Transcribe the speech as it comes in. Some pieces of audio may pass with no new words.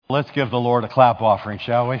Let's give the Lord a clap offering,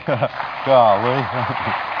 shall we? Golly.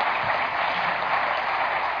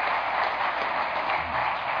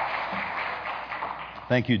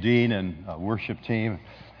 Thank you, Dean and worship team.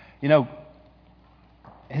 You know,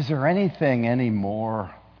 is there anything any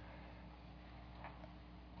more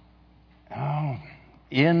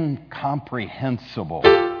incomprehensible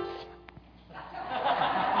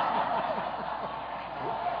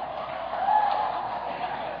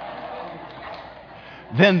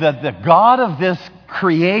than that the God of this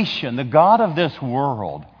creation, the God of this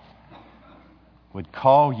world, would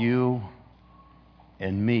call you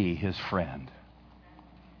and me his friend?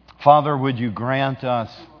 Father, would you grant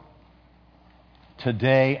us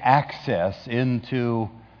today access into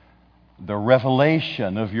the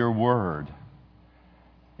revelation of your word?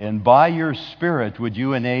 And by your Spirit, would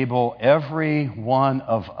you enable every one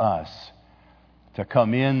of us to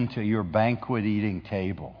come into your banquet eating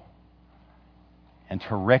table and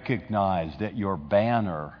to recognize that your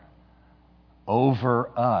banner over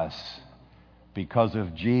us because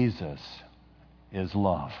of Jesus is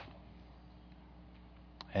love.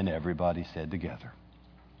 And everybody said together,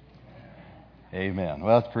 Amen.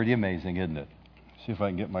 Well, it's pretty amazing, isn't it? See if I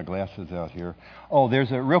can get my glasses out here. Oh,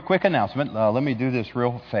 there's a real quick announcement. Let me do this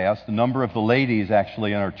real fast. The number of the ladies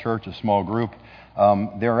actually in our church, a small group,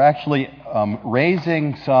 they're actually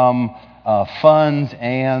raising some funds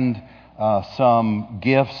and some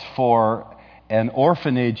gifts for an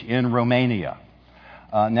orphanage in Romania.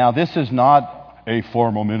 Now, this is not a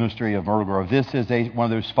formal ministry of Myrtle Grove. This is one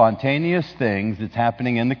of those spontaneous things that's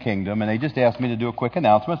happening in the kingdom, and they just asked me to do a quick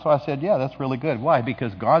announcement, so I said, yeah, that's really good. Why?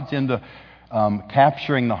 Because God's into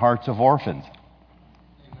capturing the hearts of orphans.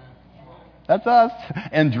 That's us.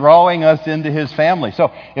 And drawing us into his family.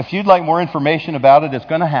 So if you'd like more information about it, it's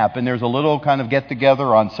going to happen. There's a little kind of get-together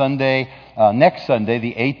on Sunday, next Sunday,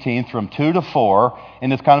 the 18th, from 2 to 4.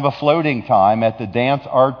 And it's kind of a floating time at the Dance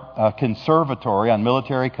Art Conservatory on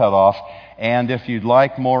Military Cutoff. And if you'd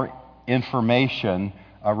like more information,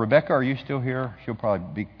 Rebecca, are you still here? She'll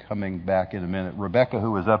probably be coming back in a minute. Rebecca,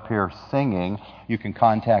 who was up here singing, you can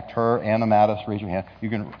contact her. Anna Mattis, raise your hand. You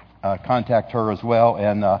can contact her as well.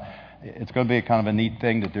 And it's going to be a kind of a neat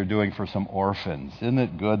thing that they're doing for some orphans. Isn't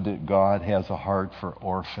it good that God has a heart for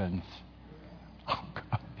orphans? Oh,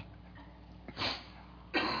 God.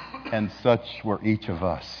 And such were each of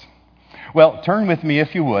us. Well, turn with me,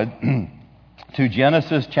 if you would, to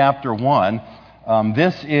Genesis chapter 1.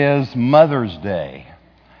 This is Mother's Day.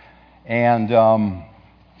 And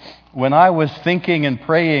when I was thinking and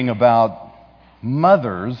praying about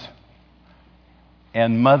mothers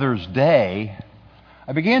and Mother's Day,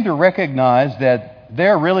 I began to recognize that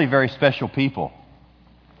they're really very special people.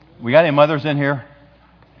 We got any mothers in here?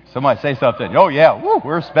 Somebody say something. Oh, yeah, woo,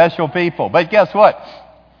 we're special people. But guess what?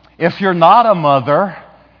 If you're not a mother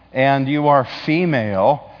and you are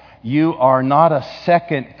female, you are not a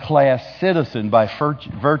second-class citizen by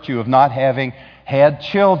virtue of not having had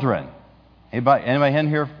children. Anybody in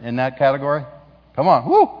here in that category? Come on.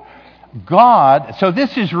 Woo! God, so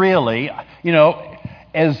this is really,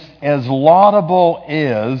 as laudable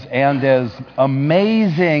is and as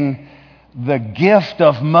amazing the gift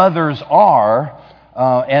of mothers are,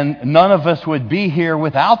 and none of us would be here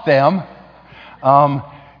without them,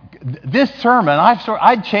 this sermon,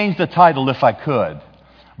 I'd change the title if I could.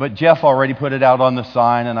 But Jeff already put it out on the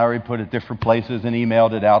sign, and I already put it different places and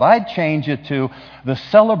emailed it out. I'd change it to the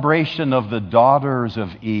celebration of the daughters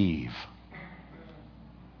of Eve.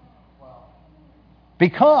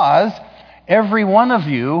 Because every one of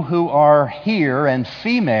you who are here and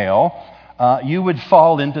female, you would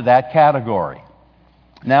fall into that category.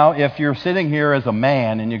 Now, if you're sitting here as a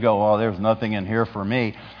man and you go, oh, there's nothing in here for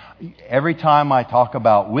me, every time I talk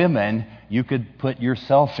about women, you could put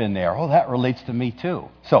yourself in there. Oh, that relates to me too.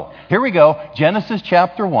 So, here we go. Genesis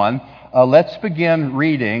chapter 1. Let's begin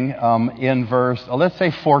reading in verse, let's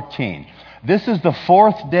say 14. This is the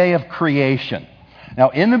fourth day of creation.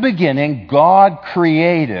 Now, in the beginning, God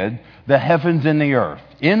created the heavens and the earth.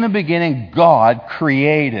 In the beginning, God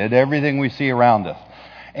created everything we see around us.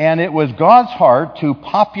 And it was God's heart to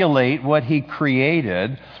populate what he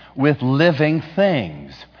created with living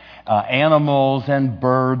things. Animals and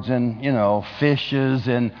birds and, fishes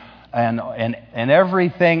and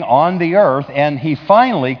everything on the earth. And he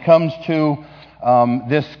finally comes to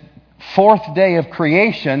this fourth day of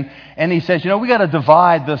creation, and he says, we got to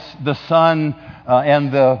divide the sun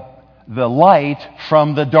and the light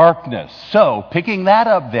from the darkness. So, picking that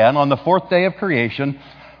up then, on the fourth day of creation,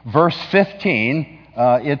 verse 15,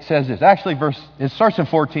 it says this. Actually, it starts in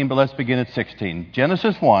 14, but let's begin at 16.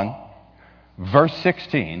 Genesis 1, verse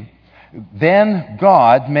 16. Then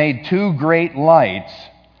God made two great lights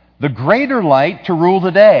the greater light to rule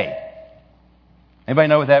the day. Anybody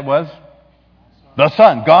know what that was? The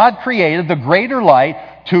sun. God created the greater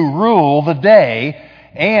light to rule the day,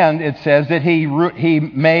 and it says that He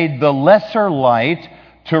made the lesser light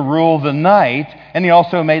to rule the night, and He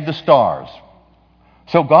also made the stars.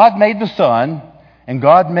 So God made the sun, and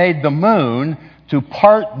God made the moon to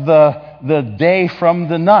part the day from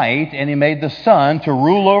the night, and He made the sun to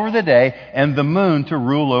rule over the day and the moon to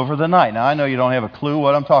rule over the night. Now, I know you don't have a clue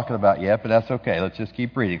what I'm talking about yet, but that's okay. Let's just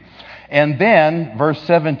keep reading. And then, verse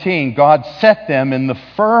 17, God set them in the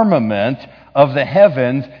firmament of the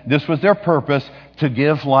heavens. This was their purpose, to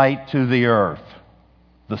give light to the earth.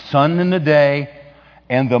 The sun in the day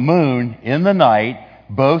and the moon in the night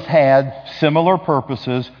both had similar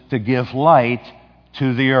purposes to give light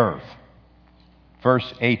to the earth.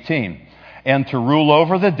 Verse 18, and to rule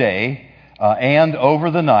over the day and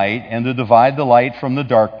over the night, and to divide the light from the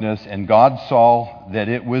darkness, and God saw that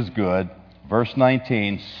it was good. Verse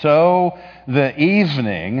 19, so the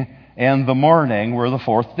evening and the morning were the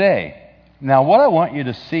fourth day. Now, what I want you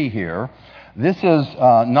to see here, this is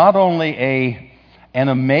not only an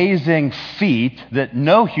amazing feat that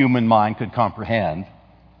no human mind could comprehend.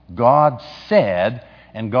 God said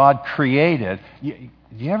and God created. Do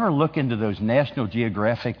you ever look into those National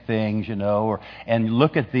Geographic things, and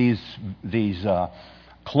look at these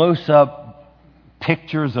close-up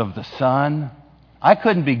pictures of the sun? I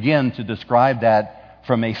couldn't begin to describe that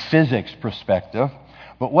from a physics perspective.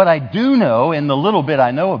 But what I do know, in the little bit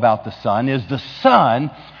I know about the sun is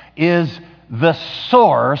the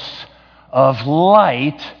source of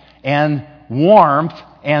light and warmth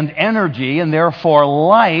and energy, and therefore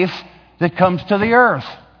life that comes to the earth.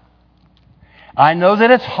 I know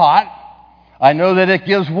that it's hot. I know that it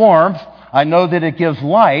gives warmth. I know that it gives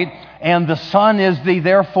light. And the sun is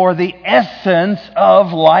therefore the essence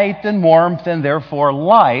of light and warmth and therefore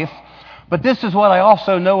life. But this is what I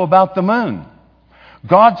also know about the moon.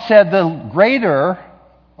 God said the greater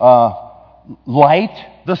light,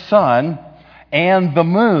 the sun, and the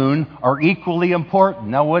moon are equally important.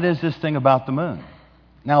 Now, what is this thing about the moon?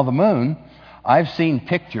 Now, the moon, I've seen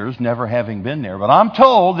pictures, never having been there, but I'm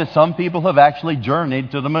told that some people have actually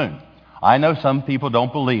journeyed to the moon. I know some people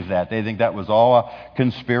don't believe that. They think that was all a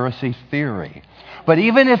conspiracy theory. But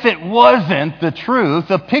even if it wasn't the truth,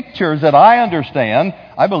 the pictures that I understand,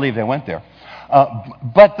 I believe they went there.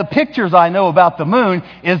 But the pictures I know about the moon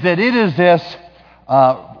is that it is this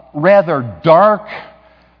rather dark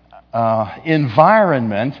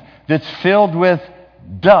environment that's filled with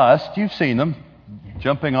dust. You've seen them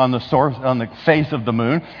jumping on the face of the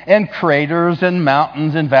moon, and craters and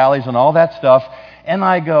mountains and valleys and all that stuff. And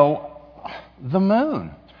I go, the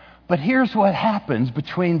moon. But here's what happens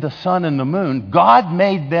between the sun and the moon. God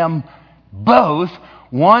made them both,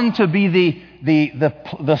 one to be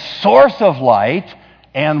the source of light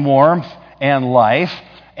and warmth and life,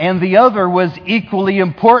 and the other was equally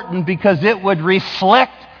important because it would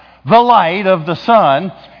reflect the light of the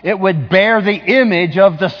sun. It would bear the image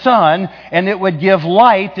of the sun, and it would give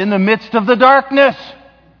light in the midst of the darkness.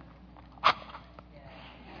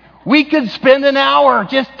 We could spend an hour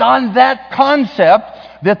just on that concept,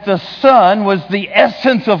 that the sun was the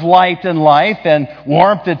essence of light and life and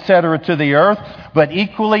warmth, etc., to the earth. But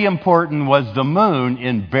equally important was the moon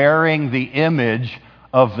in bearing the image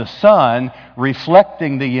of the sun,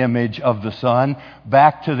 reflecting the image of the sun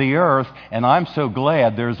back to the earth. And I'm so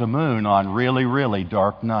glad there's a moon on really, really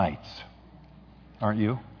dark nights. Aren't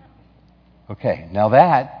you? Okay, now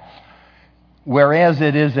that, whereas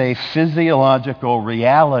it is a physiological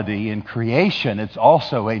reality in creation, it's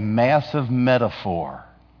also a massive metaphor.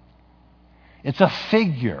 It's a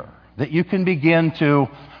figure that you can begin to...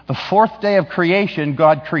 The fourth day of creation,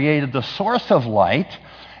 God created the source of light,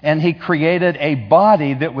 and He created a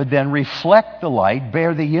body that would then reflect the light,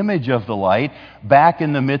 bear the image of the light, back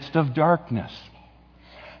in the midst of darkness.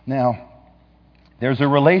 Now, there's a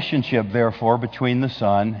relationship, therefore, between the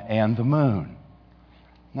sun and the moon.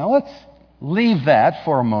 Now, let's leave that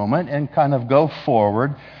for a moment and kind of go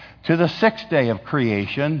forward to the sixth day of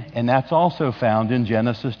creation, and that's also found in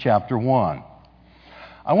Genesis chapter 1.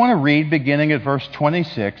 I want to read beginning at verse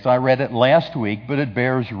 26. I read it last week, but it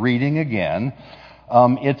bears reading again.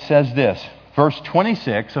 It says this, verse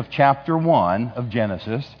 26 of chapter 1 of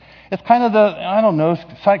Genesis. It's kind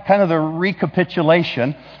of the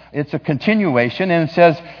recapitulation. It's a continuation, and it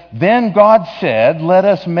says, "Then God said, let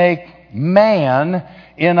us make man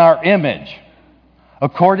in our image,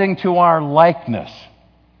 according to our likeness."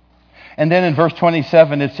 And then in verse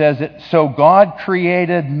 27 it says, "So God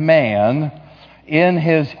created man in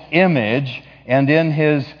His image, and in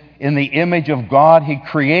His In the image of God, He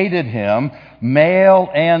created him. Male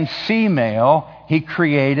and female, He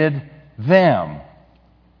created them.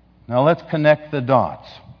 Now let's connect the dots.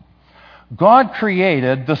 God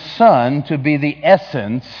created the sun to be the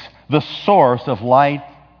essence, the source of light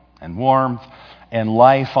and warmth and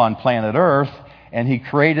life on planet Earth, and He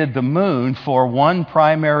created the moon for one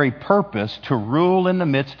primary purpose: to rule in the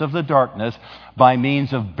midst of the darkness by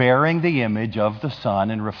means of bearing the image of the sun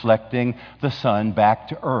and reflecting the sun back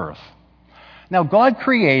to earth. Now, God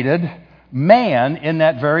created man in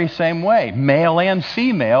that very same way. Male and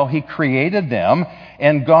female, He created them,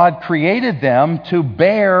 and God created them to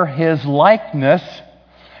bear His likeness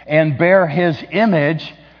and bear His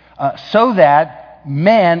image so that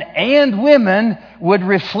men and women would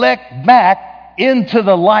reflect back into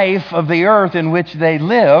the life of the earth in which they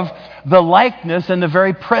live the likeness and the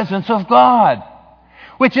very presence of God.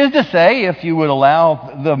 Which is to say, if you would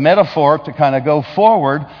allow the metaphor to kind of go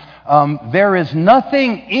forward, there is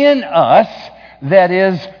nothing in us that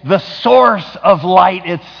is the source of light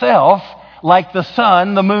itself. Like the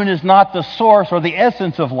sun, the moon is not the source or the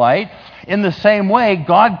essence of light. In the same way,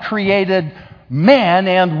 God created men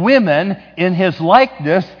and women in His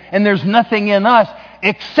likeness, and there's nothing in us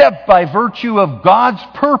except by virtue of God's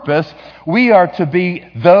purpose, we are to be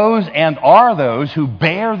those and are those who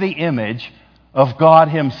bear the image of God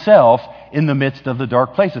Himself in the midst of the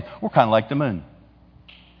dark places. We're kind of like the moon.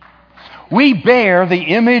 We bear the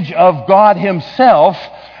image of God Himself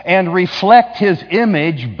and reflect His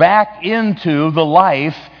image back into the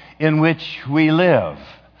life in which we live.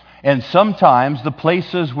 And sometimes the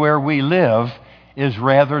places where we live is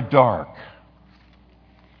rather dark.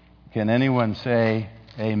 Can anyone say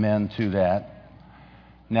amen to that?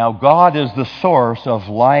 Now, God is the source of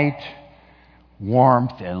light,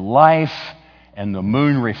 warmth, and life, and the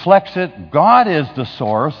moon reflects it. God is the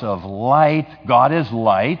source of light. God is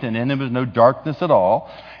light, and in Him is no darkness at all.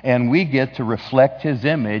 And we get to reflect His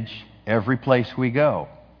image every place we go.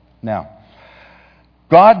 Now,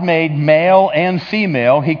 God made male and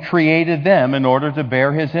female. He created them in order to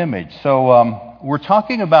bear His image. So we're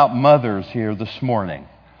talking about mothers here this morning.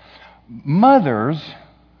 Mothers,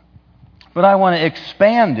 but I want to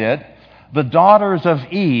expand it, the daughters of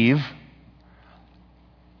Eve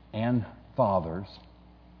and fathers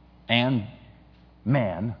and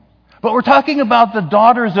men. But we're talking about the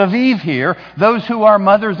daughters of Eve here, those who are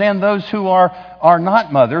mothers and those who are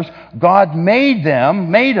not mothers. God made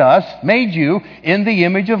them, made us, made you in the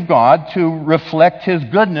image of God to reflect His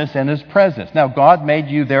goodness and His presence. Now, God made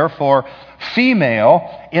you, therefore,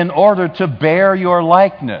 female in order to bear your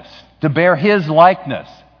likeness, to bear His likeness.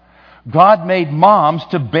 God made moms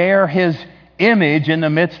to bear His image in the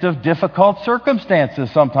midst of difficult circumstances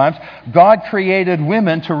sometimes. God created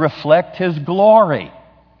women to reflect His glory.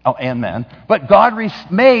 Oh, and men. But God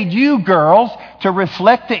made you girls to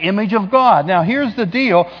reflect the image of God. Now, here's the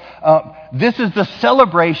deal. This is the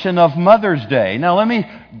celebration of Mother's Day. Now, let me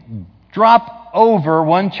drop over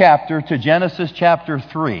one chapter to Genesis chapter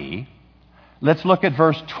 3. Let's look at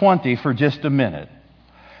verse 20 for just a minute.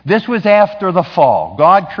 This was after the fall.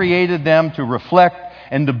 God created them to reflect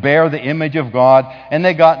and to bear the image of God, and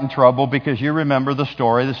they got in trouble because you remember the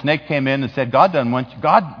story. The snake came in and said, God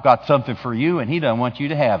got something for you, and He doesn't want you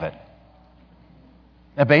to have it.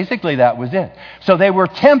 And basically, that was it. So they were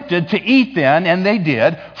tempted to eat then, and they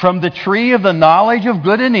did, from the tree of the knowledge of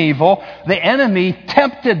good and evil. The enemy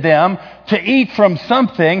tempted them to eat from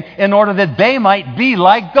something in order that they might be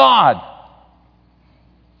like God.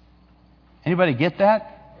 Anybody get that?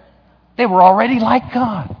 They were already like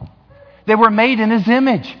God. They were made in His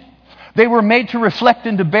image. They were made to reflect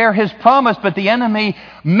and to bear His promise, but the enemy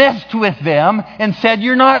messed with them and said,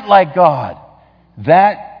 you're not like God.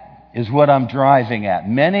 That is what I'm driving at.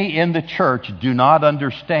 Many in the church do not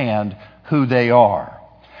understand who they are.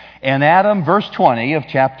 And Adam, verse 20 of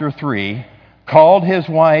chapter 3, called his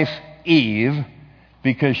wife Eve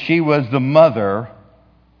because she was the mother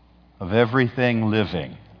of everything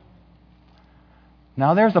living.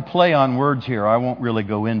 Now, there's a play on words here I won't really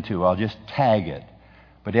go into. I'll just tag it.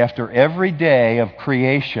 But after every day of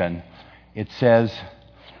creation, it says,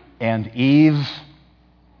 and evening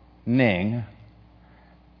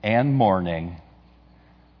and morning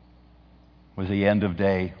was the end of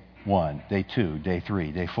day 1, day 2, day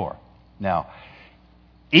 3, day 4. Now,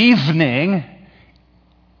 evening,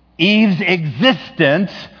 Eve's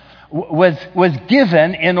existence was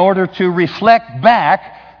given in order to reflect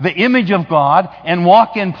back the image of God and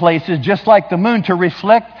walk in places just like the moon to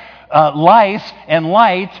reflect life and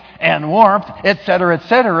light and warmth,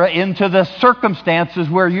 etc., into the circumstances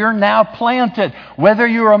where you're now planted, whether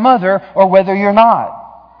you're a mother or whether you're not.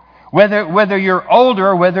 Whether you're older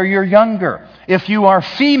or whether you're younger. If you are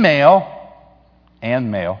female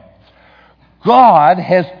and male, God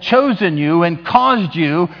has chosen you and caused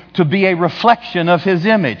you to be a reflection of His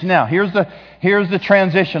image. Now, here's the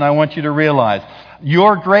transition I want you to realize.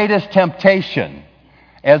 Your greatest temptation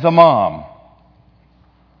as a mom,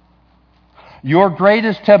 your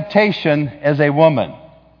greatest temptation as a woman,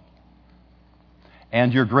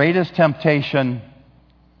 and your greatest temptation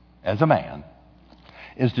as a man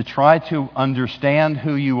is to try to understand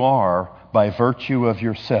who you are by virtue of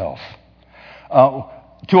yourself.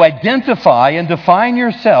 To identify and define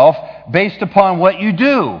yourself based upon what you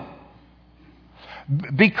do.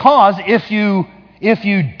 Because if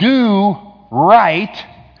you do right,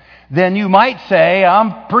 then you might say,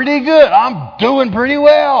 I'm pretty good, I'm doing pretty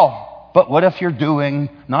well. But what if you're doing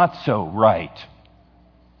not so right?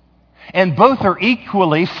 And both are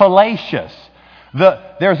equally fallacious.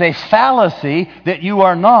 There's a fallacy that you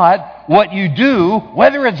are not what you do,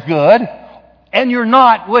 whether it's good, and you're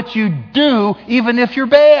not what you do, even if you're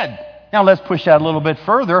bad. Now let's push that a little bit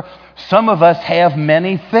further. Some of us have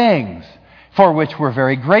many things for which we're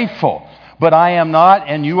very grateful. But I am not,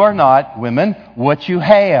 and you are not, women, what you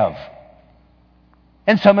have.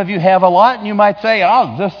 And some of you have a lot, and you might say,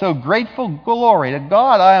 I'm just so grateful. Glory to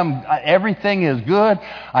God. Everything is good.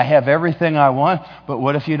 I have everything I want. But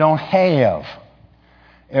what if you don't have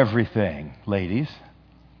everything, ladies?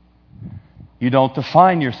 You don't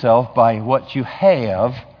define yourself by what you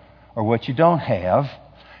have or what you don't have.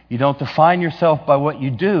 You don't define yourself by what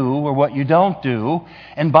you do or what you don't do.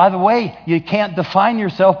 And by the way, you can't define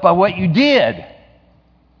yourself by what you did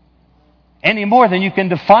any more than you can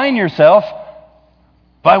define yourself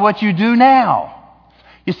by what you do now.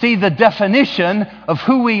 You see, the definition of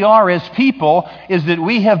who we are as people is that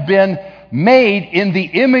we have been made in the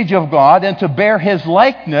image of God and to bear His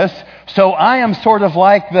likeness. So I am sort of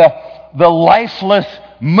like the lifeless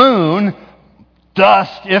moon,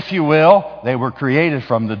 dust, if you will. They were created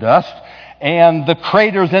from the dust. And the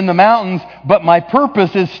craters in the mountains. But my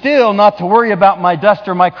purpose is still not to worry about my dust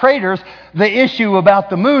or my craters. The issue about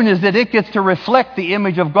the moon is that it gets to reflect the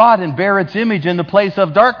image of God and bear its image in the place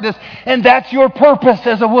of darkness. And that's your purpose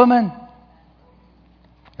as a woman.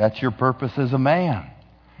 That's your purpose as a man.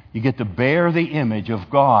 You get to bear the image of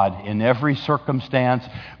God in every circumstance,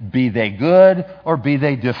 be they good or be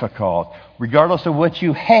they difficult, regardless of what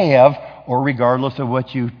you have or regardless of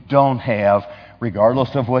what you don't have,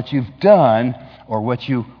 regardless of what you've done or what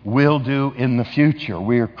you will do in the future.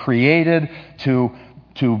 We are created to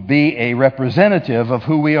be a representative of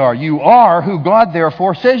who we are. You are who God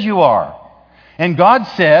therefore says you are. And God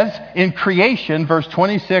says in creation, verse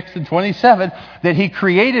 26 and 27, that He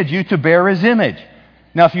created you to bear His image.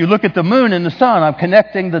 Now, if you look at the moon and the sun, I'm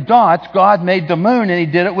connecting the dots. God made the moon, and He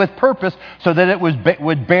did it with purpose so that it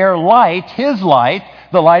would bear light, His light,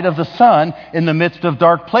 the light of the sun, in the midst of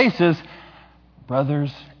dark places.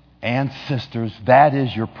 Brothers and sisters, that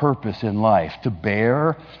is your purpose in life, to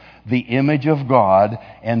bear the image of God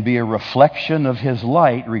and be a reflection of His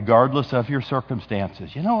light regardless of your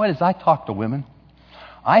circumstances. You know what? As I talk to women,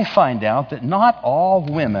 I find out that not all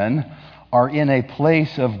women are in a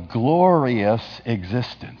place of glorious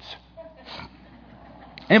existence.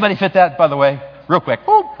 Anybody fit that, by the way? Real quick.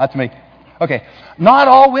 Ooh, that's me. Okay. Not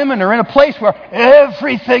all women are in a place where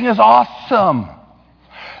everything is awesome.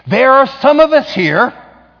 There are some of us here,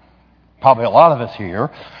 probably a lot of us here,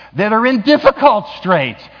 that are in difficult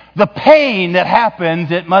straits. The pain that happens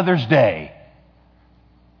at Mother's Day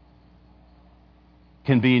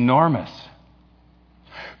can be enormous.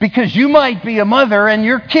 Because you might be a mother and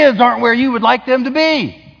your kids aren't where you would like them to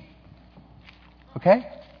be. Okay?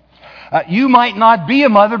 You might not be a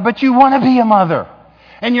mother, but you want to be a mother.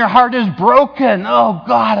 And your heart is broken. Oh,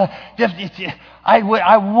 God,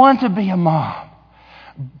 I want to be a mom.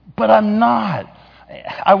 But I'm not.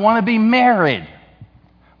 I want to be married.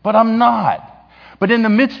 But I'm not. But in the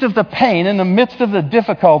midst of the pain, in the midst of the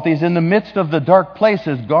difficulties, in the midst of the dark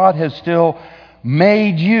places, God has still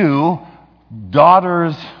made you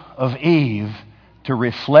daughters of Eve to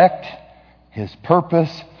reflect His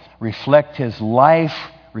purpose, reflect His life,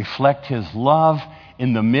 reflect His love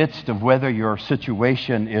in the midst of whether your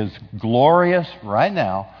situation is glorious right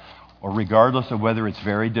now or regardless of whether it's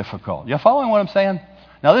very difficult. You following what I'm saying?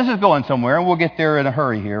 Now this is going somewhere, and we'll get there in a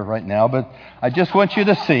hurry here right now, but I just want you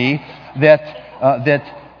to see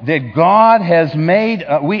that God has made,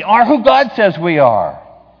 we are who God says we are.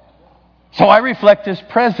 So I reflect His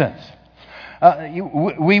presence.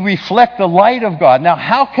 We reflect the light of God. Now,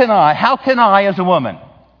 how can I as a woman?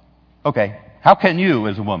 Okay, how can you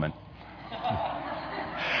as a woman?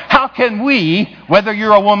 how can we, whether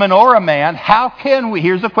you're a woman or a man,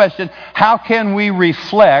 here's the question, how can we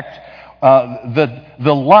reflect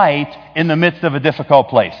the light in the midst of a difficult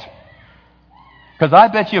place? Because I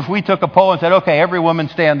bet you if we took a poll and said, okay, every woman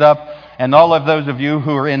stand up, and all of those of you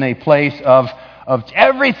who are in a place of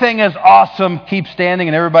everything is awesome, keep standing,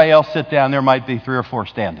 and everybody else sit down, there might be 3 or 4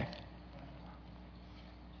 standing.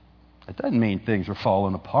 It doesn't mean things are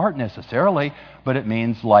falling apart necessarily, but it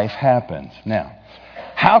means life happens. Now,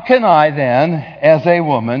 how can I then, as a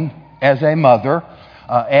woman, as a mother,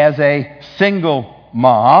 as a single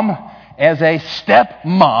mom, as a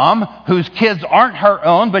stepmom whose kids aren't her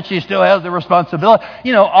own, but she still has the responsibility,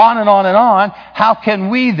 on and on and on, how can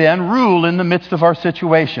we then rule in the midst of our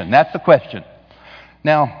situation? That's the question.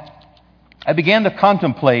 Now, I began to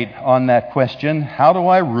contemplate on that question. How do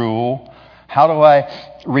I rule? How do I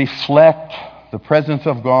reflect the presence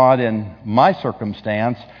of God in my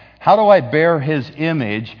circumstance? How do I bear His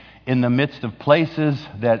image in the midst of places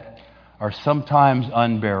that are sometimes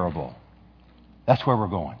unbearable? That's where we're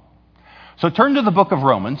going. So turn to the book of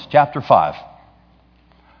Romans, chapter 5.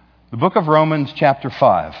 The book of Romans, chapter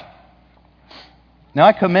 5. Now,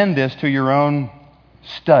 I commend this to your own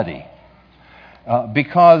study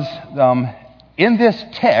because in this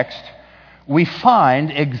text, we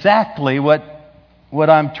find exactly what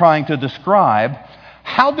I'm trying to describe.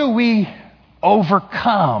 How do we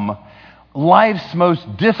overcome life's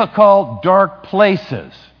most difficult, dark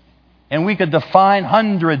places? And we could define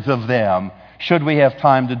hundreds of them should we have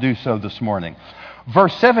time to do so this morning.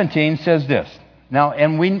 Verse 17 says this. Now,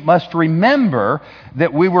 and we must remember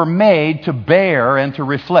that we were made to bear and to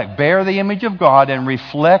reflect. Bear the image of God and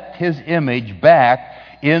reflect His image back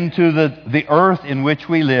into the earth in which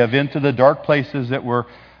we live, into the dark places that we're,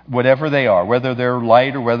 whatever they are, whether they're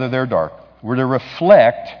light or whether they're dark. We're to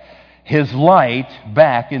reflect His light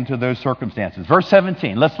back into those circumstances. Verse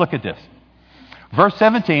 17, let's look at this. Verse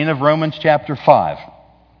 17 of Romans chapter 5.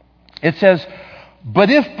 It says, but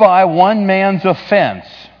if by one man's offense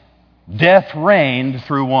death reigned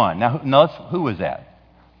through one. Now who was that?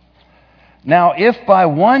 Now, if by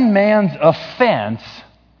one man's offense,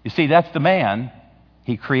 you see, that's the man.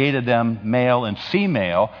 He created them male and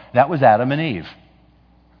female. That was Adam and Eve.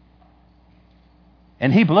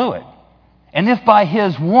 And he blew it. And if by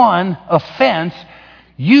his one offense,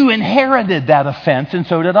 you inherited that offense, and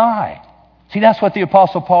so did I. See, that's what the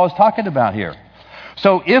Apostle Paul is talking about here.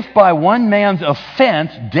 So if by one man's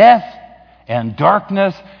offense, death and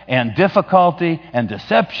darkness and difficulty and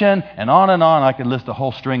deception and on, I could list a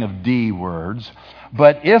whole string of D words.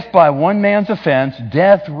 But if by one man's offense,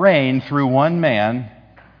 death reigned through one man,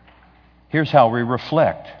 here's how we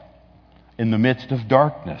reflect in the midst of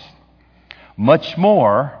darkness. Much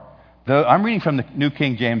more, though I'm reading from the New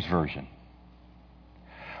King James Version.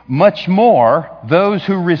 Much more, those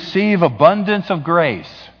who receive abundance of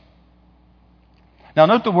grace. Now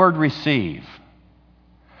note the word receive.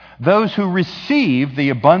 Those who receive the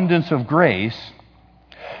abundance of grace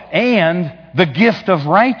and the gift of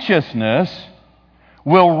righteousness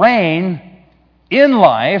will reign in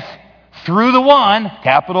life through the one,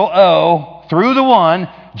 capital O, through the one,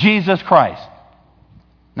 Jesus Christ.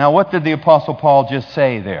 Now what did the Apostle Paul just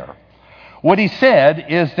say there? What he said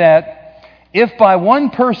is that if by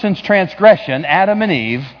one person's transgression, Adam and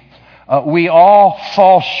Eve, we all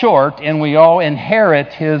fall short and we all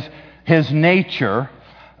inherit his nature.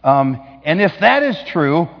 And if that is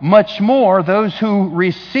true, much more those who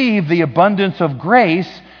receive the abundance of grace.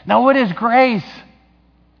 Now, what is grace?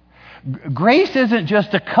 Grace isn't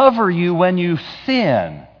just to cover you when you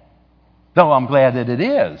sin, though I'm glad that it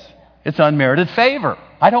is. It's unmerited favor.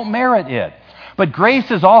 I don't merit it. But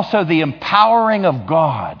grace is also the empowering of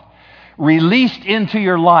God released into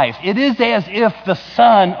your life. It is as if the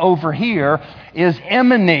sun over here is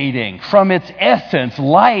emanating from its essence,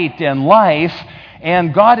 light and life.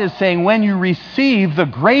 And God is saying when you receive the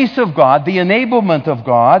grace of God, the enablement of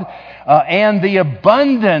God, and the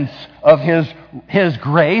abundance of His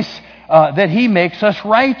grace, that He makes us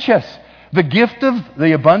righteous. The gift of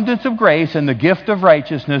the abundance of grace and the gift of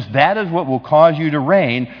righteousness, that is what will cause you to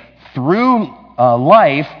reign through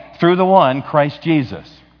life through the one, Christ Jesus.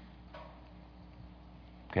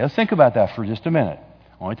 Okay, let's think about that for just a minute.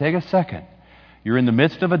 Only take a second. You're in the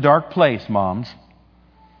midst of a dark place, moms.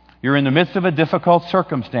 You're in the midst of a difficult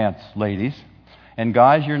circumstance, ladies. And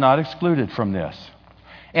guys, you're not excluded from this.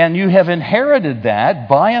 And you have inherited that,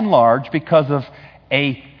 by and large, because of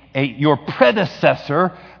your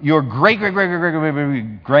predecessor, your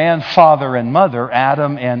great-great-great-great-grandfather and mother,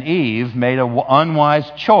 Adam and Eve, made an unwise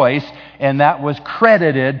choice, and that was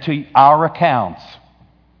credited to our accounts.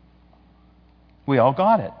 We all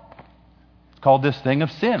got it. called this thing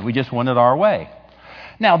of sin. We just want it our way.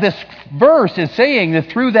 Now, this verse is saying that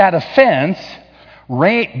through that offense,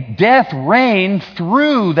 death reigned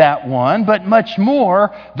through that one, but much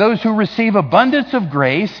more, those who receive abundance of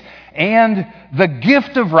grace and the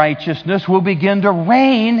gift of righteousness will begin to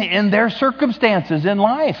reign in their circumstances in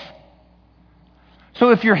life.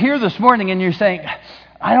 So if you're here this morning and you're saying,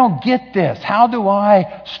 I don't get this. How do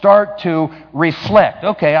I start to reflect?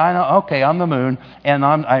 Okay, I know. Okay, I'm the moon, and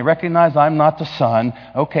I recognize I'm not the sun.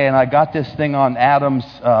 Okay, and I got this thing on Adam's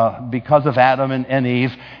because of Adam and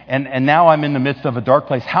Eve, and now I'm in the midst of a dark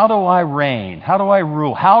place. How do I reign? How do I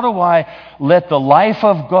rule? How do I let the life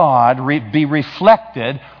of God be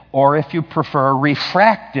reflected, or if you prefer,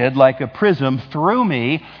 refracted like a prism through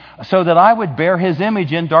me, so that I would bear His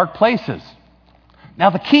image in dark places?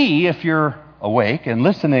 Now, the key, if you're awake and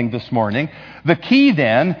listening this morning, the key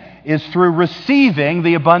then is through receiving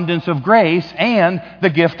the abundance of grace and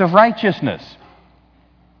the gift of righteousness.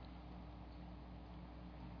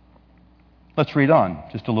 Let's read on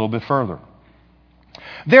just a little bit further.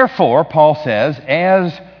 Therefore, Paul says,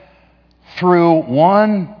 as through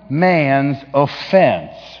one man's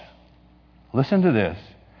offense, listen to this,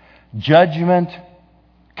 judgment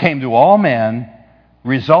came to all men,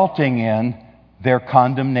 resulting in their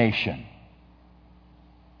condemnation.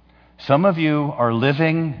 Some of you are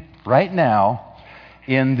living right now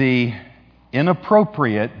in the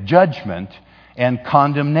inappropriate judgment and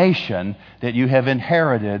condemnation that you have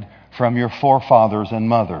inherited from your forefathers and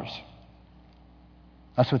mothers.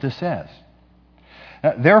 That's what this says.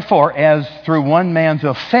 Therefore, as through one man's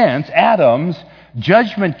offense, Adam's,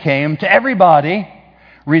 judgment came to everybody,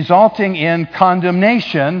 resulting in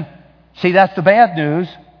condemnation. See, that's the bad news,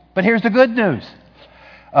 but here's the good news.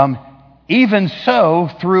 Even so,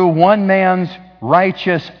 through one man's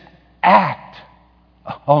righteous act.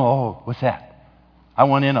 Oh, what's that? I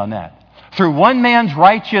want in on that. Through one man's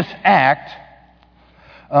righteous act,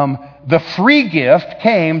 the free gift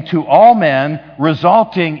came to all men,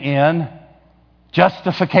 resulting in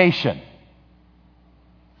justification.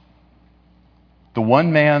 The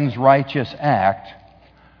one man's righteous act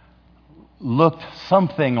looked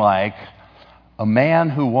something like a man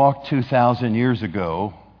who walked 2,000 years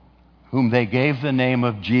ago, whom they gave the name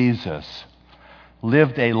of Jesus,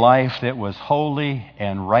 lived a life that was holy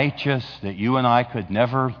and righteous that you and I could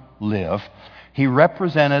never live. He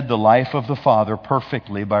represented the life of the Father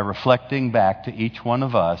perfectly by reflecting back to each one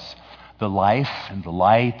of us the life and the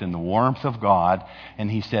light and the warmth of God.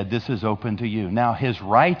 And he said, this is open to you. Now, his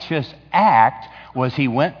righteous act was he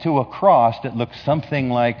went to a cross that looked something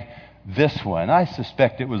like this one. I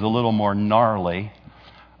suspect it was a little more gnarly.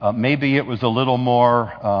 Maybe it was a little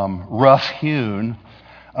more rough-hewn.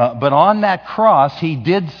 But on that cross, he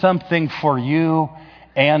did something for you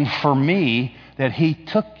and for me, that he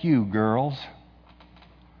took you, girls,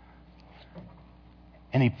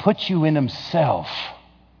 and he put you in himself.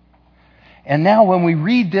 And now when we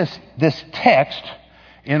read this text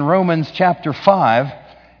in Romans chapter 5,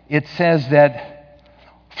 it says that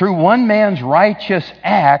through one man's righteous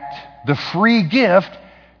act, the free gift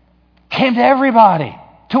came to everybody,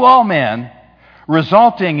 to all men,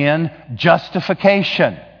 resulting in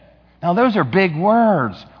justification. Now, those are big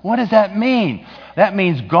words. What does that mean? That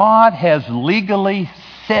means God has legally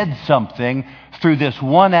said something through this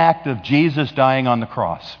one act of Jesus dying on the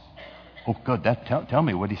cross. Oh, good. Tell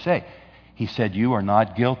me, what did he say? He said, you are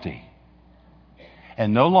not guilty.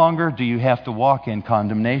 And no longer do you have to walk in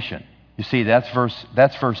condemnation. You see, that's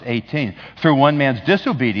verse 18. Through one man's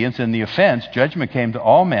disobedience and the offense, judgment came to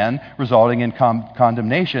all men, resulting in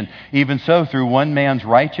condemnation. Even so, through one man's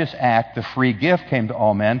righteous act, the free gift came to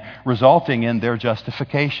all men, resulting in their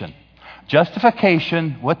justification.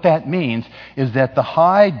 Justification, what that means, is that the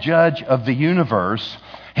high judge of the universe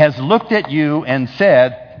has looked at you and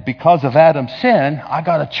said, because of Adam's sin, I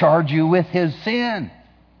got to charge you with his sin.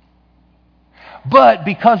 But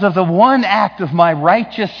because of the one act of my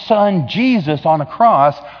righteous Son, Jesus, on a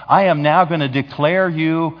cross, I am now going to declare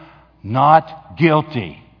you not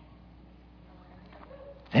guilty.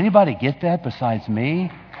 Does anybody get that besides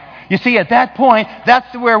me? You see, at that point,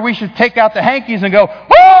 that's where we should take out the hankies and go,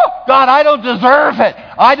 "Oh, God, I don't deserve it.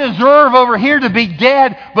 I deserve over here to be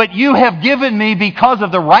dead, but you have given me, because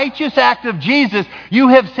of the righteous act of Jesus, you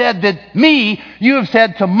have said that me, you have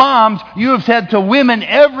said to moms, you have said to women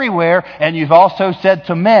everywhere, and you've also said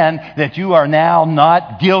to men that you are now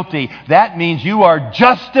not guilty. That means you are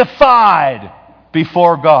justified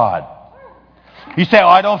before God." You say, "Oh,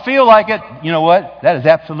 I don't feel like it." You know what? That is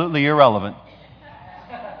absolutely irrelevant.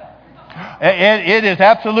 It is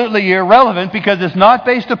absolutely irrelevant because it's not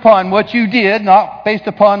based upon what you did, not based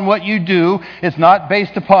upon what you do. It's not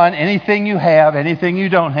based upon anything you have, anything you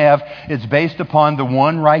don't have. It's based upon the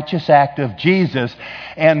one righteous act of Jesus.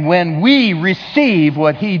 And when we receive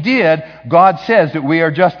what He did, God says that we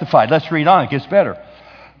are justified. Let's read on. It gets better.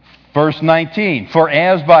 Verse 19. For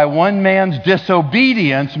as by one man's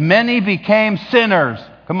disobedience many became sinners.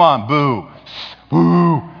 Come on, boo.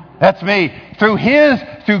 Boo. That's me. Through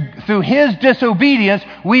his disobedience,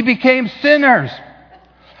 we became sinners.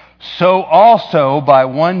 So also by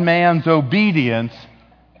one man's obedience,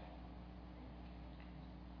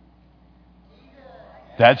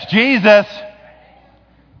 that's Jesus.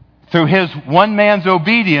 Through his one man's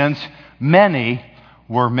obedience, many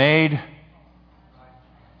were made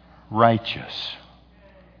righteous.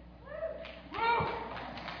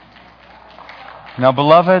 Now,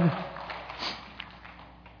 beloved,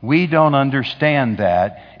 we don't understand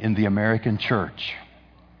that in the American church.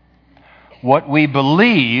 What we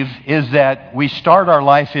believe is that we start our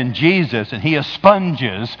life in Jesus and He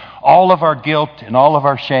expunges all of our guilt and all of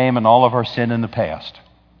our shame and all of our sin in the past.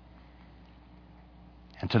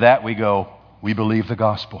 And to that we go, we believe the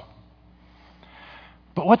gospel.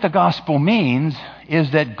 But what the gospel means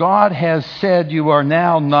is that God has said you are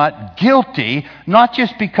now not guilty, not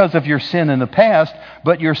just because of your sin in the past,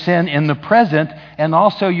 but your sin in the present and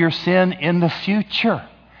also your sin in the future.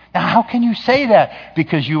 Now, how can you say that?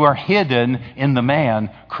 Because you are hidden in the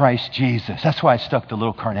man, Christ Jesus. That's why I stuck the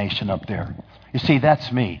little carnation up there. You see,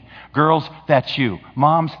 that's me. Girls, that's you.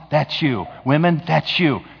 Moms, that's you. Women, that's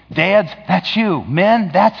you. Dads, that's you.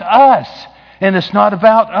 Men, that's us. And it's not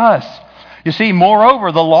about us. You see,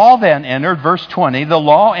 moreover, the law then entered, verse 20, the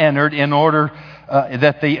law entered in order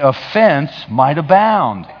that the offense might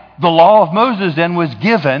abound. The law of Moses then was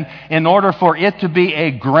given in order for it to be a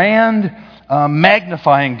grand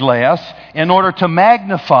magnifying glass in order to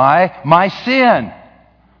magnify my sin.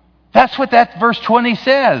 That's what that verse 20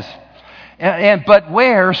 says. But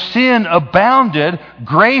where sin abounded,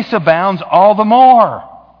 grace abounds all the more.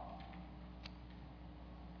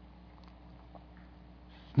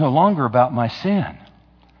 No longer about my sin.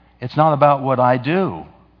 It's not about what I do.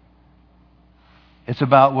 It's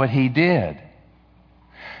about what He did.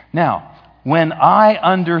 Now, when I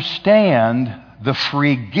understand the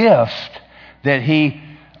free gift that He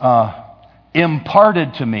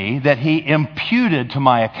imparted to me, that He imputed to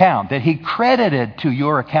my account, that He credited to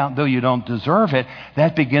your account though you don't deserve it,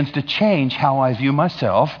 that begins to change how I view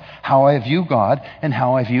myself, how I view God, and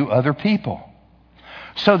how I view other people.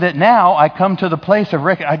 So that now I come to the place of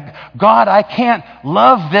God, I can't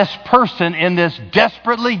love this person in this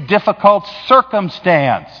desperately difficult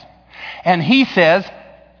circumstance. And He says,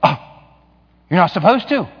 oh, you're not supposed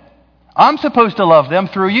to. I'm supposed to love them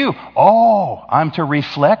through you. Oh, I'm to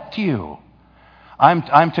reflect you.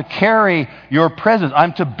 I'm to carry your presence.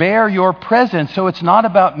 I'm to bear your presence. So it's not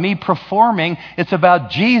about me performing. It's about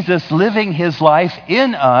Jesus living His life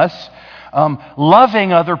in us.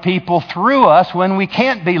 Loving other people through us when we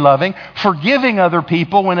can't be loving, forgiving other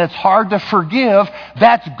people when it's hard to forgive.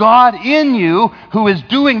 That's God in you who is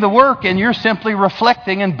doing the work, and you're simply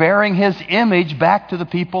reflecting and bearing His image back to the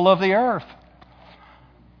people of the earth.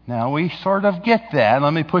 Now, we sort of get that.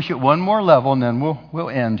 Let me push it one more level, and then we'll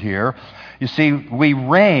end here. You see, we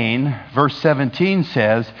reign, verse 17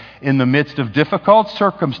 says, in the midst of difficult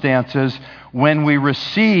circumstances. When we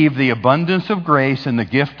receive the abundance of grace and the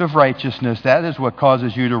gift of righteousness, that is what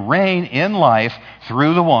causes you to reign in life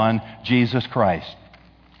through the one, Jesus Christ.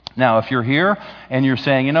 Now, if you're here and you're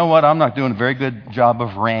saying, you know what, I'm not doing a very good job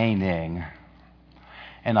of reigning,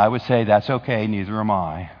 and I would say that's okay, neither am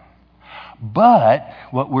I. But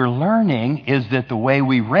what we're learning is that the way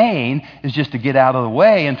we reign is just to get out of the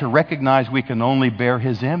way and to recognize we can only bear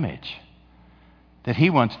His image, that He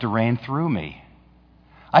wants to reign through me.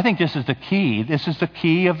 I think this is the key. This is the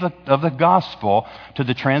key of the gospel to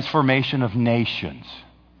the transformation of nations.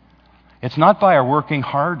 It's not by our working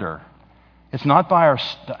harder. It's not by our...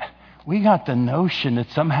 We got the notion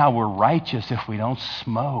that somehow we're righteous if we don't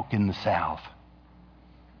smoke in the South.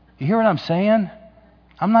 You hear what I'm saying?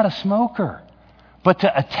 I'm not a smoker. But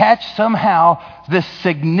to attach somehow this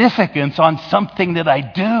significance on something that I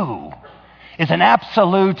do is an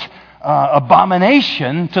absolute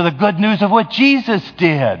abomination to the good news of what Jesus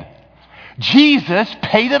did. Jesus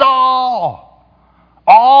paid it all.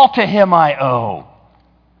 All to Him I owe.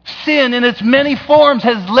 Sin in its many forms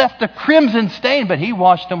has left a crimson stain, but He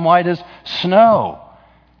washed them white as snow.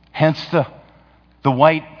 Hence the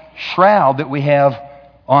white shroud that we have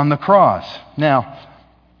on the cross. Now,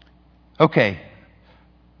 okay,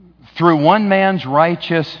 through one man's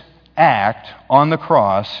righteous act on the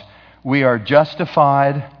cross, we are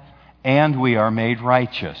justified, and we are made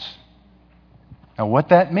righteous. Now, what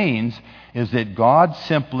that means is that God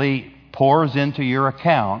simply pours into your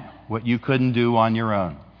account what you couldn't do on your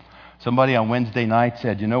own. Somebody on Wednesday night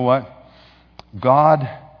said, you know what? God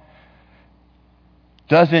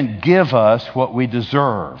doesn't give us what we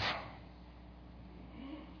deserve.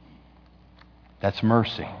 That's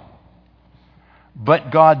mercy.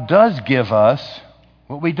 But God does give us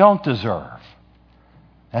what we don't deserve.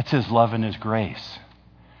 That's His love and His grace.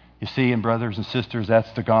 You see, and brothers and sisters,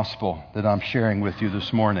 that's the gospel that I'm sharing with you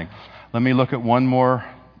this morning. Let me look at one more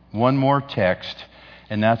text,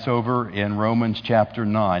 and that's over in Romans chapter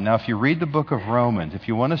 9. Now, if you read the book of Romans, if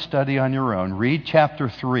you want to study on your own, read chapter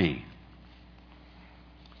 3.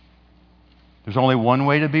 There's only one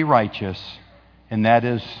way to be righteous, and that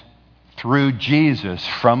is through Jesus,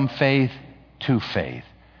 from faith to faith.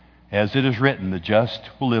 As it is written, the just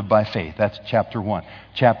will live by faith. That's chapter 1.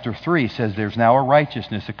 Chapter 3 says there's now a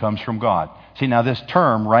righteousness that comes from God. See, now this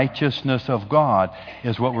term, righteousness of God,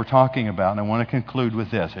 is what we're talking about. And I want to conclude with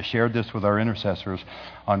this. I shared this with our intercessors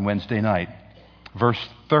on Wednesday night. Verse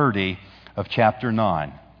 30 of chapter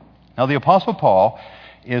 9. Now the Apostle Paul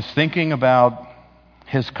is thinking about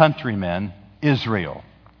his countrymen, Israel.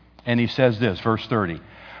 And he says this, verse 30.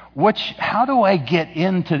 How do I get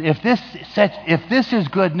into, if this is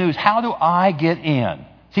good news, how do I get in?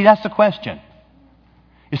 See, that's the question.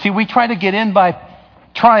 You see, we try to get in by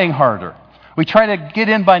trying harder. We try to get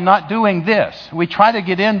in by not doing this. We try to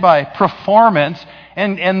get in by performance,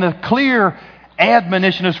 and the clear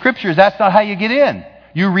admonition of Scripture is that's not how you get in.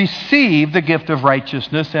 You receive the gift of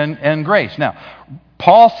righteousness and grace. Now,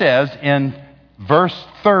 Paul says in verse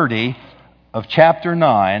 30 of chapter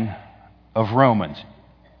 9 of Romans,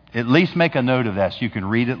 at least make a note of that so you can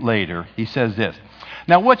read it later. He says this.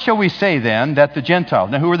 Now, what shall we say then that the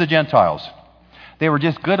Gentiles... Now, who are the Gentiles? They were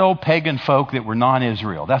just good old pagan folk that were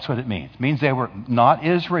non-Israel. That's what it means. It means they were not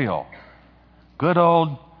Israel. Good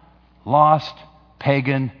old, lost,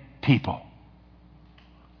 pagan people.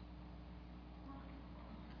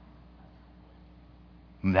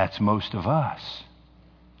 And that's most of us.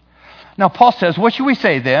 Now, Paul says, what should we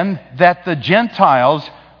say then that the Gentiles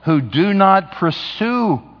who do not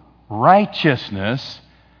pursue righteousness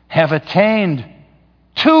have attained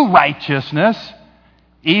to righteousness,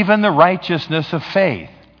 even the righteousness of faith.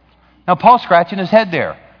 Now, Paul's scratching his head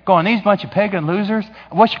there, going, these bunch of pagan losers,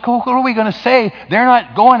 what are we going to say? They're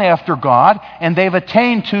not going after God, and they've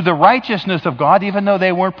attained to the righteousness of God, even though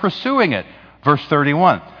they weren't pursuing it. Verse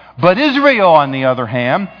 31. But Israel, on the other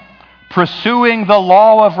hand, pursuing the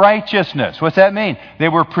law of righteousness. What's that mean? They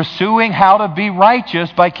were pursuing how to be righteous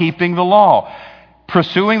by keeping the law.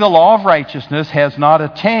 Pursuing the law of righteousness has not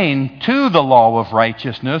attained to the law of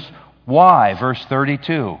righteousness. Why? Verse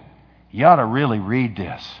 32. You ought to really read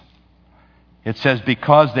this. It says,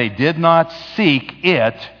 because they did not seek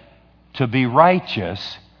it to be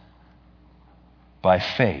righteous by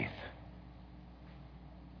faith.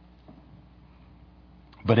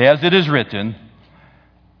 But as it is written,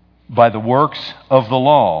 by the works of the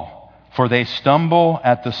law, for they stumble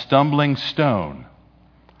at the stumbling stone.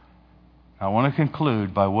 I want to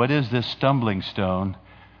conclude by what is this stumbling stone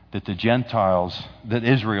that the Gentiles, that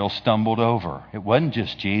Israel stumbled over. It wasn't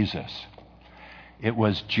just Jesus. It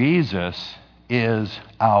was Jesus is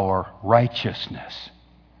our righteousness.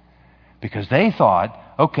 Because they thought,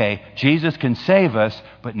 okay, Jesus can save us,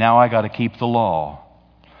 but now I got to keep the law.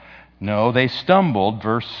 No, they stumbled,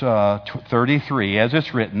 verse 33, as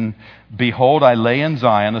it's written, behold, I lay in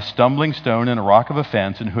Zion a stumbling stone and a rock of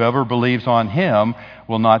offense, and whoever believes on him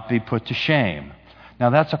will not be put to shame. Now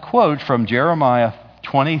that's a quote from Jeremiah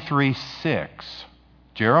 23:6.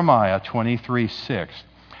 Jeremiah 23:6.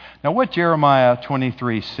 Now what Jeremiah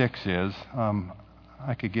 23:6 is,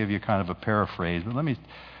 I could give you kind of a paraphrase, but let me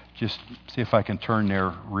just see if I can turn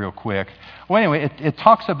there real quick. Well, anyway, it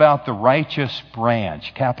talks about the righteous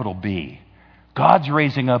branch, capital B. God's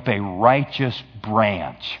raising up a righteous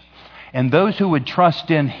branch. And those who would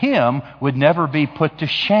trust in Him would never be put to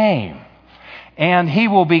shame. And He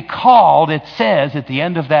will be called, it says at the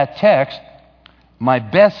end of that text, my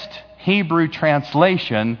best Hebrew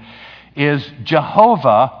translation is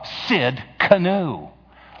Jehovah Sid Kanu.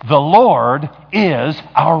 The Lord is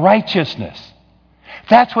our righteousness.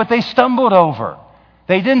 That's what they stumbled over.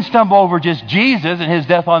 They didn't stumble over just Jesus and His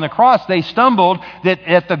death on the cross. They stumbled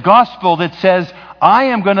at the gospel that says, I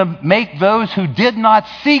am going to make those who did not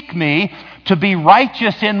seek me to be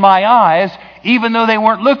righteous in my eyes, even though they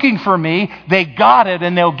weren't looking for me. They got it,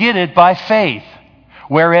 and they'll get it by faith.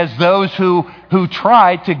 Whereas those who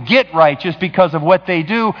try to get righteous because of what they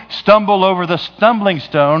do stumble over the stumbling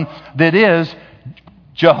stone that is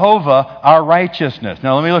Jehovah our righteousness.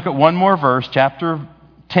 Now let me look at one more verse, chapter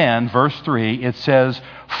 10, verse 3. It says,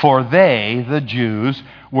 for they, the Jews,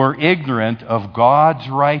 were ignorant of God's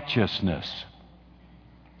righteousness,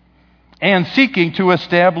 and seeking to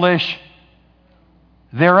establish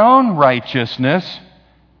their own righteousness,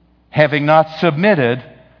 having not submitted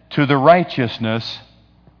to the righteousness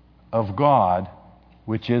of God,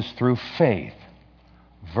 which is through faith.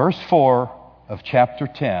 Verse 4 of chapter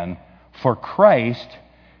 10, for Christ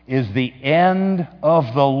is the end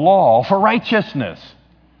of the law for righteousness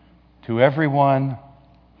to everyone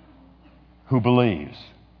who believes.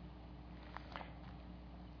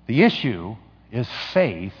 The issue is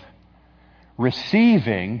faith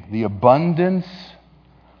receiving the abundance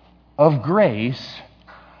of grace,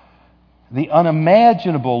 the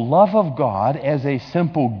unimaginable love of God as a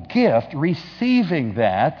simple gift, receiving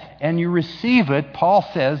that, and you receive it, Paul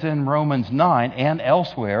says in Romans 9 and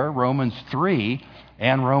elsewhere, Romans 3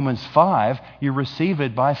 and Romans 5, you receive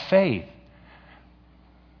it by faith.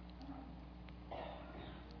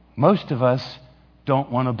 Most of us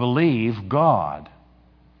don't want to believe God.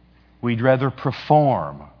 We'd rather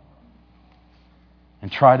perform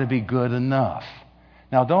and try to be good enough.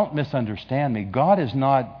 Now, don't misunderstand me. God is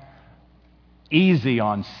not easy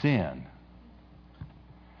on sin.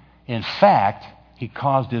 In fact, He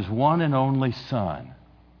caused His one and only Son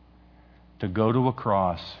to go to a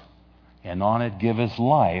cross and on it give His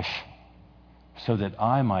life so that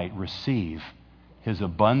I might receive His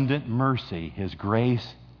abundant mercy, His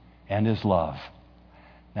grace, and His love.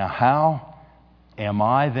 Now, how am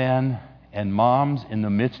I then, and moms, in the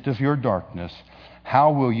midst of your darkness,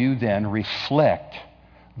 how will you then reflect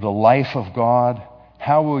the life of God?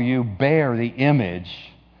 How will you bear the image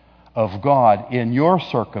of God in your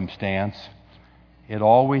circumstance? It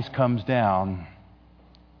always comes down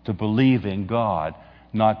to believing God,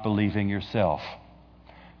 not believing yourself.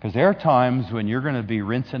 Because there are times when you're going to be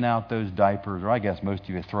rinsing out those diapers, or I guess most of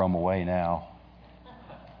you throw them away now.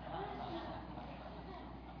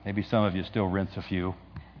 Maybe some of you still rinse a few.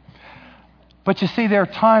 But you see, there are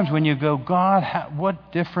times when you go, God,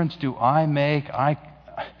 what difference do I make?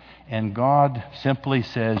 And God simply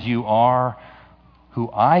says, you are who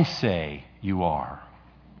I say you are.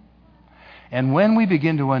 And when we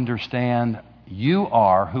begin to understand you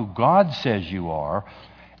are who God says you are,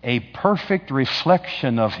 a perfect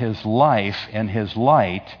reflection of His life and His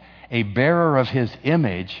light, a bearer of His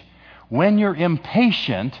image, when you're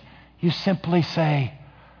impatient, you simply say,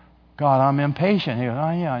 God, I'm impatient. He goes,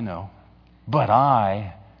 oh yeah, I know. But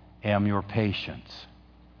I am your patience.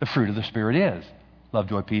 The fruit of the Spirit is love,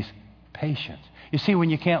 joy, peace, patience. You see, when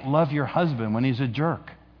you can't love your husband when he's a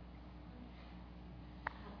jerk,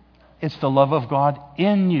 it's the love of God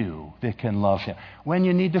in you that can love him. When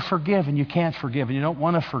you need to forgive and you can't forgive and you don't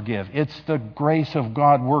want to forgive, it's the grace of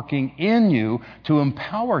God working in you to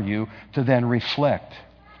empower you to then reflect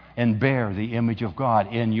and bear the image of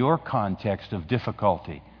God in your context of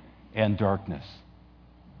difficulty and darkness.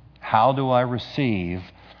 How do I receive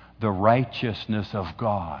the righteousness of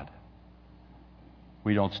God?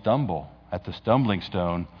 We don't stumble at the stumbling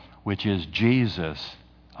stone, which is Jesus,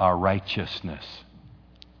 our righteousness.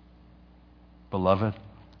 Beloved,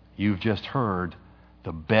 you've just heard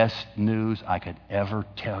the best news I could ever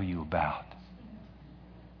tell you about.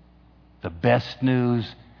 The best news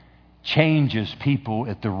changes people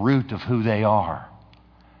at the root of who they are.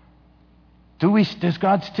 Does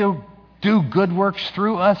God still do good works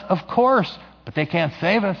through us? Of course, but they can't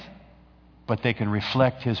save us. But they can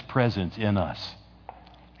reflect His presence in us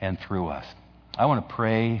and through us. I want to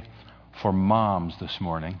pray for moms this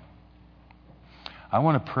morning. I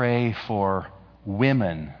want to pray for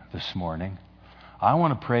women this morning. I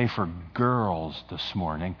want to pray for girls this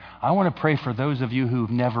morning. I want to pray for those of you who've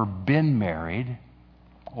never been married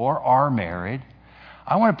or are married.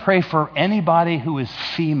 I want to pray for anybody who is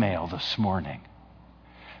female this morning,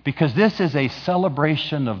 because this is a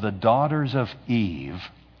celebration of the daughters of Eve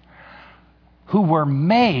who were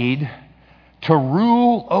made to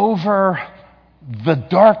rule over the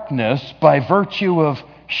darkness by virtue of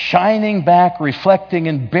shining back, reflecting,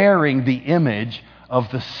 and bearing the image of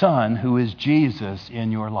the Son who is Jesus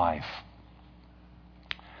in your life.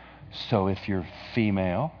 So if you're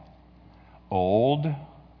female, old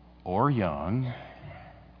or young,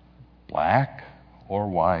 black or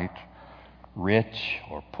white, rich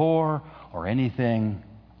or poor or anything,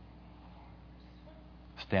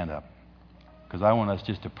 stand up. Because I want us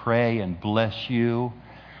just to pray and bless you,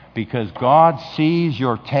 because God sees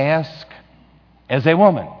your task as a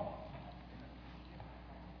woman.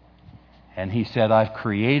 And He said, I've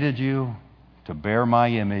created you to bear my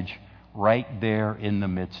image right there in the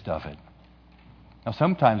midst of it. Now,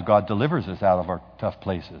 sometimes God delivers us out of our tough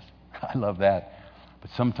places. I love that.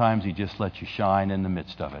 But sometimes He just lets you shine in the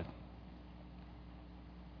midst of it.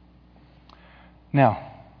 Now,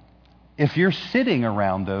 if you're sitting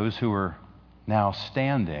around those who are now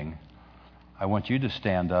standing, I want you to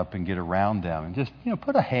stand up and get around them and just,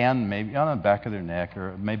 put a hand maybe on the back of their neck,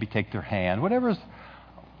 or maybe take their hand, whatever's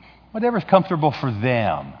comfortable for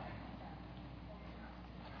them.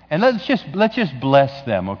 And let's just bless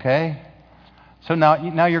them, okay? So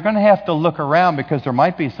now you're going to have to look around, because there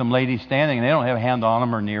might be some ladies standing and they don't have a hand on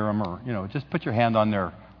them or near them, or just put your hand on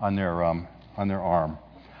their arm,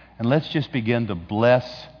 and let's just begin to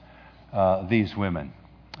bless these women.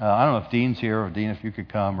 I don't know if Dean's here, or Dean, if you could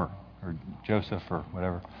come, or Joseph, or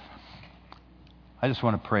whatever. I just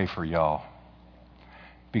want to pray for y'all,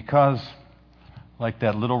 because like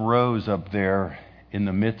that little rose up there in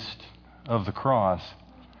the midst of the cross,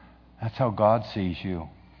 that's how God sees you,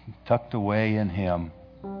 tucked away in Him.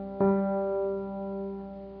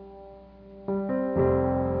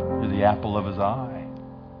 You're the apple of His eye.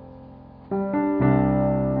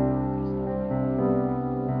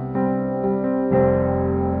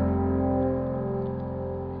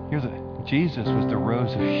 Jesus was the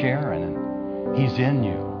rose of Sharon, and He's in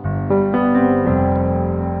you.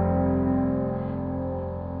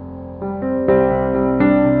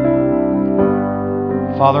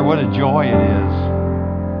 Father, what a joy it is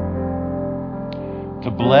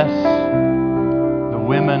to bless the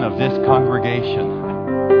women of this congregation.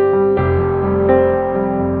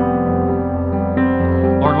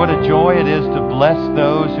 Lord, what a joy it is to bless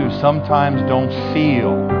those who sometimes don't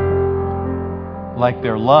feel like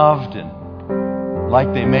they're loved and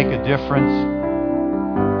like they make a difference.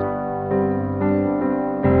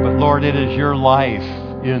 But Lord, it is your life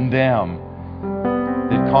in them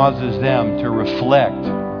that causes them to reflect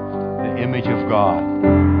the image of God.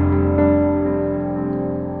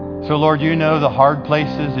 So Lord, you know the hard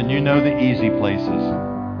places and you know the easy places.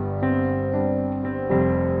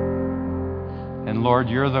 And Lord,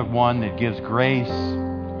 you're the one that gives grace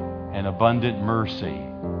and abundant mercy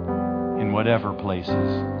in whatever places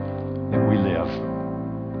that we live.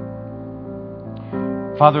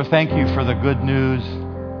 Father, thank you for the good news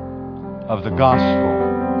of the gospel.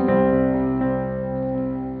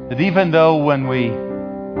 That even though when we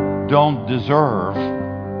don't deserve,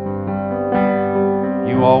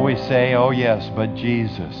 you always say, oh yes, but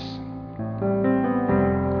Jesus.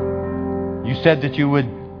 You said that you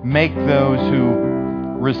would make those who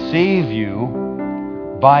receive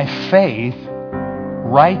you by faith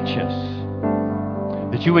righteous.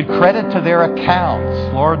 That you would credit to their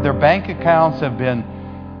accounts. Lord, their bank accounts have been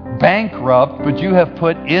bankrupt, but you have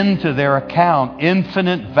put into their account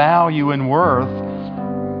infinite value and worth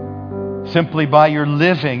simply by your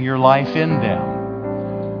living your life in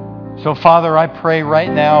them. So, Father, I pray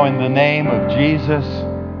right now in the name of Jesus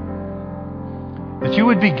that you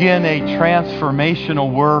would begin a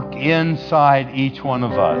transformational work inside each one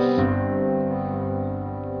of us.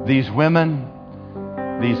 These women,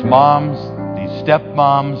 these moms, these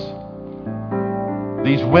stepmoms,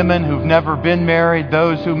 these women who've never been married,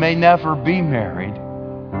 those who may never be married.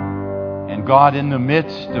 And God, in the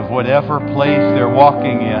midst of whatever place they're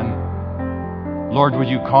walking in, Lord, would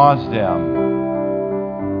you cause them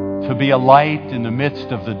to be a light in the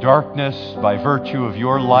midst of the darkness by virtue of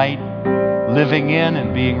your light living in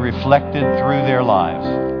and being reflected through their lives.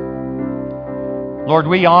 Lord,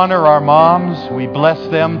 we honor our moms. We bless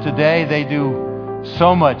them today. They do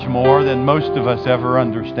so much more than most of us ever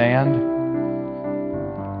understand.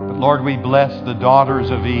 But Lord, we bless the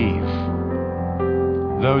daughters of Eve,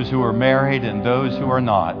 those who are married and those who are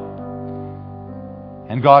not.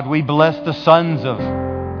 And God, we bless the sons of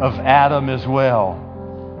Adam as well,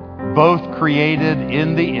 both created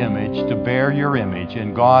in the image to bear your image.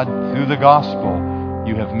 And God, through the gospel,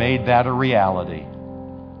 you have made that a reality.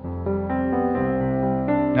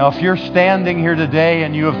 Now, if you're standing here today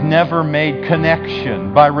and you have never made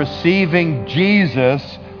connection by receiving Jesus,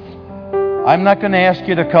 I'm not going to ask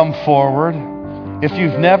you to come forward. If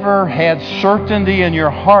you've never had certainty in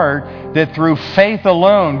your heart that through faith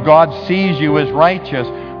alone God sees you as righteous,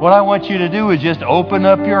 what I want you to do is just open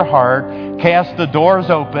up your heart, cast the doors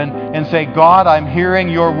open, and say, God, I'm hearing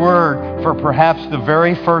your word for perhaps the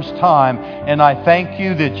very first time, and I thank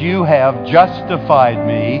you that you have justified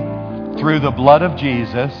me through the blood of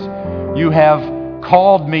Jesus. You have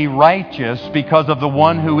called me righteous because of the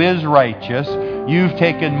one who is righteous. You've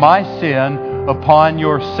taken my sin upon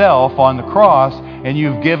yourself on the cross, and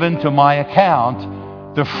you've given to my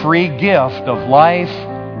account the free gift of life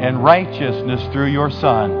and righteousness through your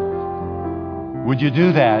Son. Would you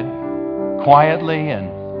do that quietly and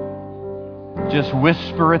Just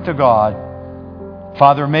whisper it to God.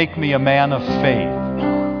 Father, make me a man of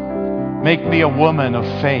faith. Make me a woman of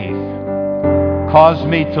faith. Cause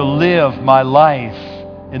me to live my life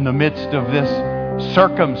in the midst of this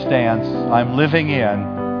circumstance I'm living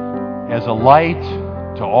in as a light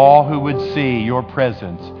to all who would see your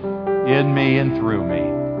presence in me and through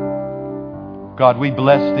me. God, we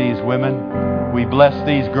bless these women. We bless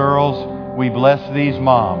these girls. We bless these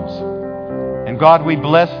moms. And God, we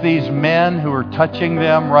bless these men who are touching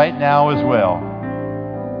them right now as well.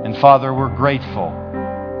 And Father, we're grateful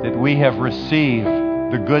that we have received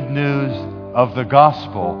the good news of the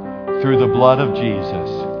gospel through the blood of Jesus.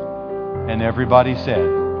 And everybody said,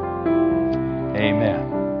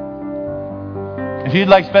 Amen. If you'd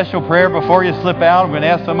like special prayer before you slip out, I'm going to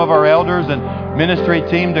ask some of our elders and ministry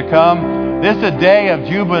team to come. This is a day of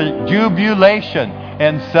jubilation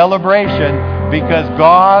and celebration because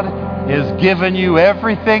God has given you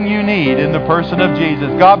everything you need in the person of Jesus.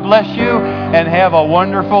 God bless you and have a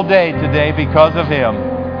wonderful day today because of Him.